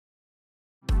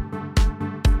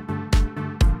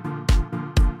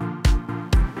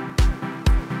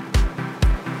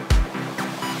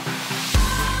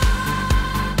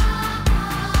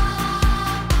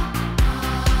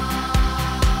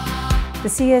The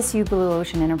CSU Blue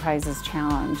Ocean Enterprises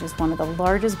Challenge is one of the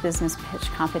largest business pitch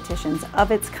competitions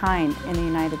of its kind in the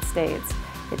United States.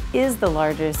 It is the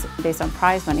largest based on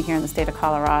prize money here in the state of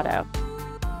Colorado.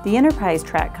 The Enterprise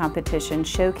Track competition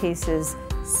showcases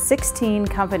 16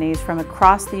 companies from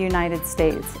across the United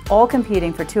States, all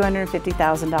competing for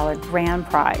 $250,000 grand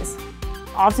prize.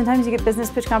 Oftentimes you get business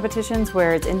pitch competitions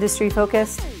where it's industry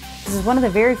focused. This is one of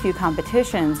the very few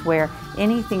competitions where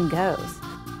anything goes.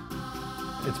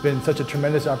 It's been such a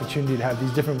tremendous opportunity to have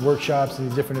these different workshops and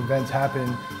these different events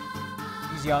happen.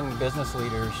 These young business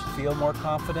leaders feel more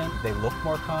confident, they look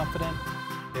more confident.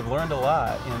 They've learned a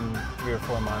lot in 3 or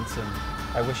 4 months, and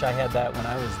I wish I had that when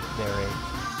I was their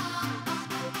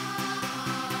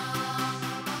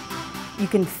age. You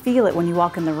can feel it when you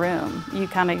walk in the room. You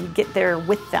get there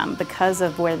with them because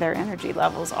of where their energy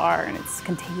levels are, and it's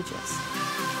contagious.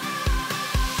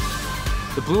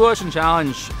 The Blue Ocean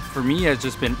Challenge for me has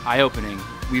just been eye-opening.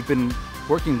 We've been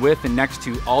working with and next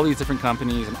to all these different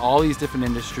companies and all these different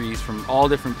industries from all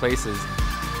different places.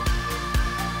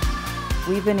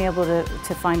 We've been able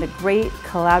to find a great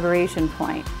collaboration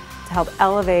point to help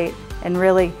elevate and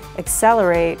really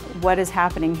accelerate what is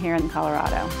happening here in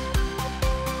Colorado.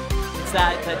 It's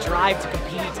that drive to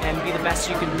compete and be the best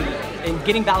you can be. And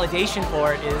getting validation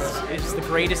for it is the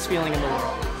greatest feeling in the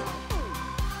world.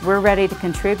 We're ready to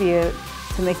contribute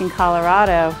to making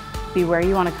Colorado be where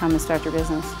you want to come and start your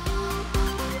business.